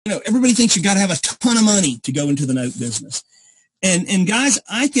everybody thinks you got to have a ton of money to go into the note business. And guys,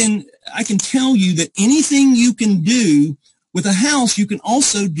 I can tell you that anything you can do with a house, you can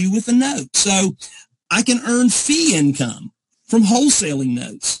also do with a note. So I can earn fee income from wholesaling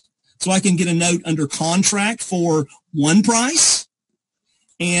notes. So I can get a note under contract for one price,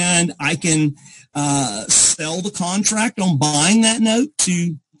 and I can sell the contract on buying that note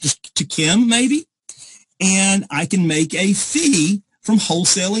to Kim maybe, and I can make a fee from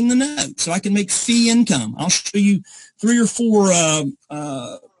wholesaling the note. So I can make fee income. I'll show you 3 or 4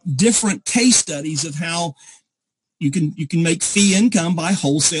 different case studies of how you can make fee income by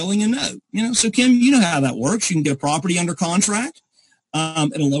wholesaling a note. So Kim, you know how that works. You can get a property under contract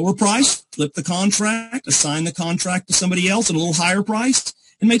at a lower price, flip the contract, assign the contract to somebody else at a little higher price,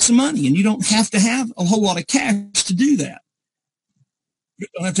 and make some money. And you don't have to have a whole lot of cash to do that. You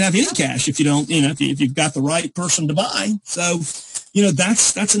don't have to have any cash if you don't, if you've got the right person to buy. So,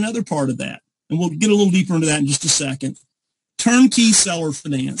 that's another part of that. And we'll get a little deeper into that in just a second. Turnkey seller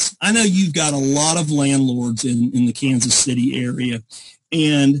finance. I know you've got a lot of landlords in the Kansas City area.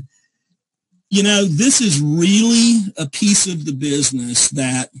 And, this is really a piece of the business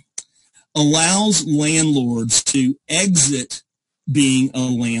that allows landlords to exit being a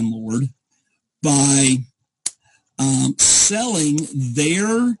landlord by selling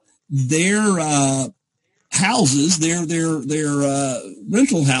their houses, their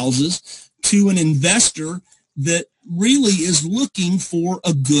rental houses to an investor that really is looking for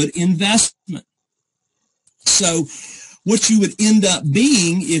a good investment. So what you would end up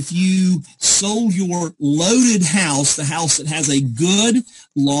being if you sold your loaded house, the house that has a good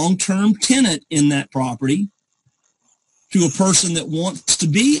long-term tenant in that property, to a person that wants to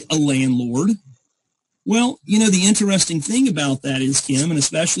be a landlord. Well, the interesting thing about that is, Kim, and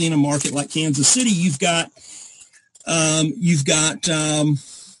especially in a market like Kansas City, you've got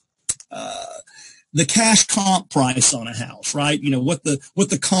the cash comp price on a house, right? What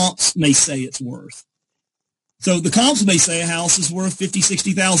the comps may say it's worth. So the comps may say a house is worth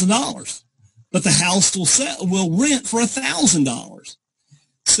 $50,000, $60,000, but the house will rent for $1,000.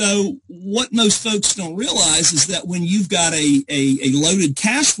 So what most folks don't realize is that when you've got a loaded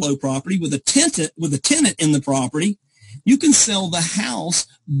cash flow property with a tenant in the property, you can sell the house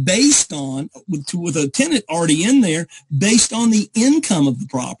based on with a tenant already in there based on the income of the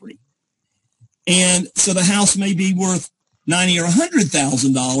property. And so the house may be worth $90,000 or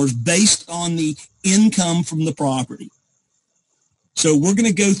 $100,000 based on the income from the property. So we're going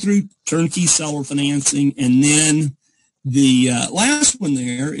to go through turnkey seller financing, and then the last one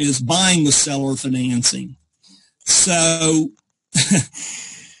there is buying the seller financing. So,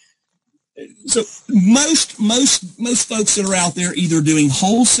 most folks that are out there either doing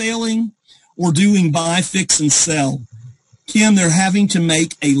wholesaling or doing buy, fix, and sell, Kim, they're having to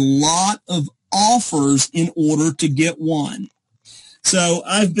make a lot of offers in order to get one. So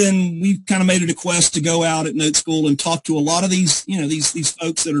we've kind of made it a quest to go out at NoteSchool and talk to a lot of these, these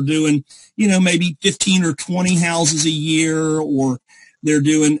folks that are doing, maybe 15 or 20 houses a year, or they're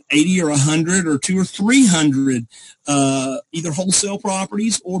doing 80 or 100 or 200 or 300 either wholesale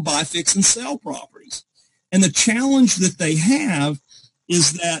properties or buy, fix, and sell properties. And the challenge that they have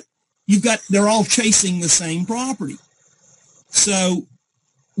is that they're all chasing the same property. So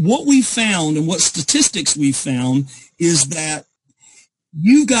what we found and what statistics we've found is that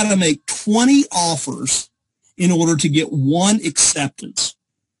you've got to make 20 offers in order to get one acceptance.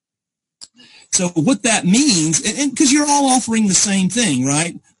 So what that means, and because you're all offering the same thing,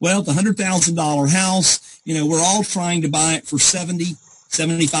 right? Well, the $100,000 house, we're all trying to buy it for $70,000,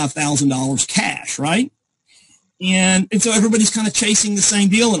 $75,000 cash, right? And so everybody's kind of chasing the same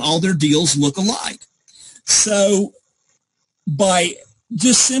deal, and all their deals look alike. So by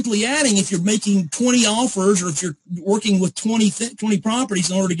just simply adding, if you're making 20 offers, or if you're working with 20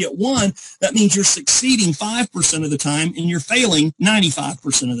 properties in order to get one, that means you're succeeding 5% of the time and you're failing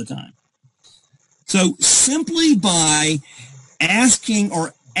 95% of the time. So simply by asking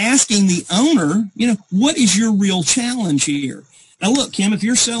the owner, what is your real challenge here? Now look, Kim, if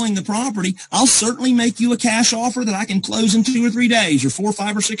you're selling the property, I'll certainly make you a cash offer that I can close in 2 or 3 days, or 4,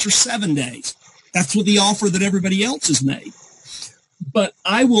 5, or 6, or 7 days. That's what the offer that everybody else has made. But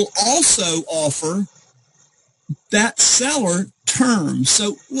I will also offer that seller terms.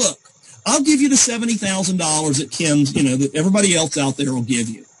 So look, I'll give you the $70,000 that Kim's, that everybody else out there will give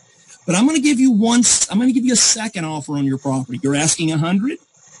you. But I'm going to give you a second offer on your property. You're asking 100.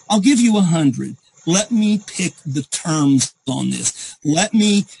 I'll give you 100. Let me pick the terms on this. Why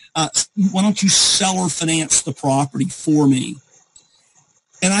don't you seller finance the property for me?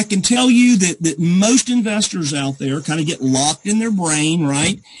 And I can tell you that most investors out there kind of get locked in their brain,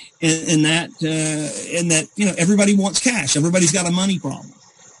 right? And that, everybody wants cash. Everybody's got a money problem.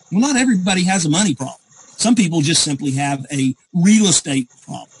 Well, not everybody has a money problem. Some people just simply have a real estate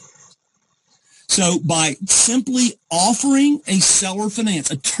problem. So by simply offering a seller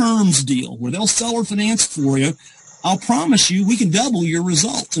finance, a terms deal where they'll seller finance for you, I'll promise you we can double your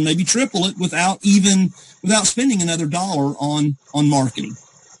results and maybe triple it without spending another dollar on marketing.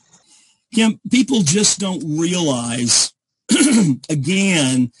 Kim, people just don't realize,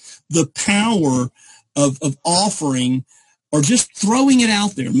 again, the power of offering or just throwing it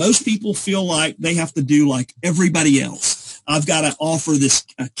out there. Most people feel like they have to do like everybody else. I've got to offer this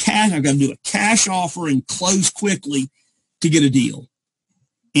cash. I've got to do a cash offer and close quickly to get a deal.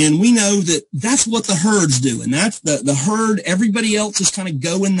 And we know that that's what the herd's doing. That's the herd. Everybody else is kind of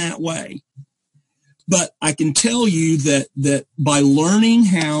going that way. But I can tell you that by learning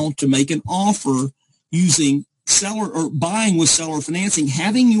how to make an offer using seller or buying with seller financing,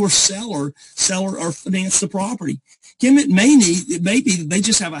 having your seller or finance the property. Kim, it may be that they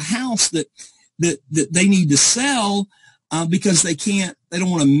just have a house that they need to sell because they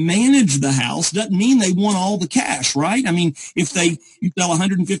don't want to manage the house. Doesn't mean they want all the cash, right? I mean, if you sell a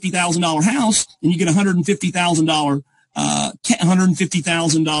 $150,000 house and you get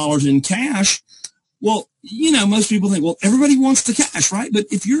 $150,000 in cash, well, most people think, well, everybody wants the cash, right? But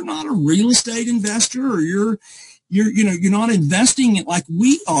if you're not a real estate investor or you're not investing it like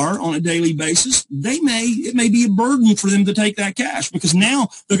we are on a daily basis, it may be a burden for them to take that cash because now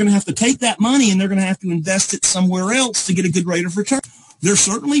they're going to have to take that money and they're going to have to invest it somewhere else to get a good rate of return. They're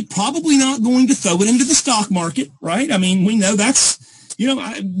certainly probably not going to throw it into the stock market, right? I mean, we know that's,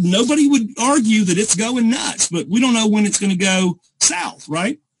 nobody would argue that it's going nuts, but we don't know when it's going to go south,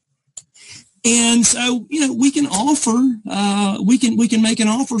 right? And so, we can offer, we can make an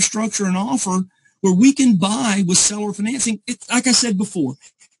offer, structure an offer where we can buy with seller financing. Like I said before,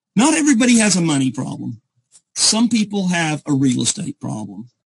 not everybody has a money problem. Some people have a real estate problem.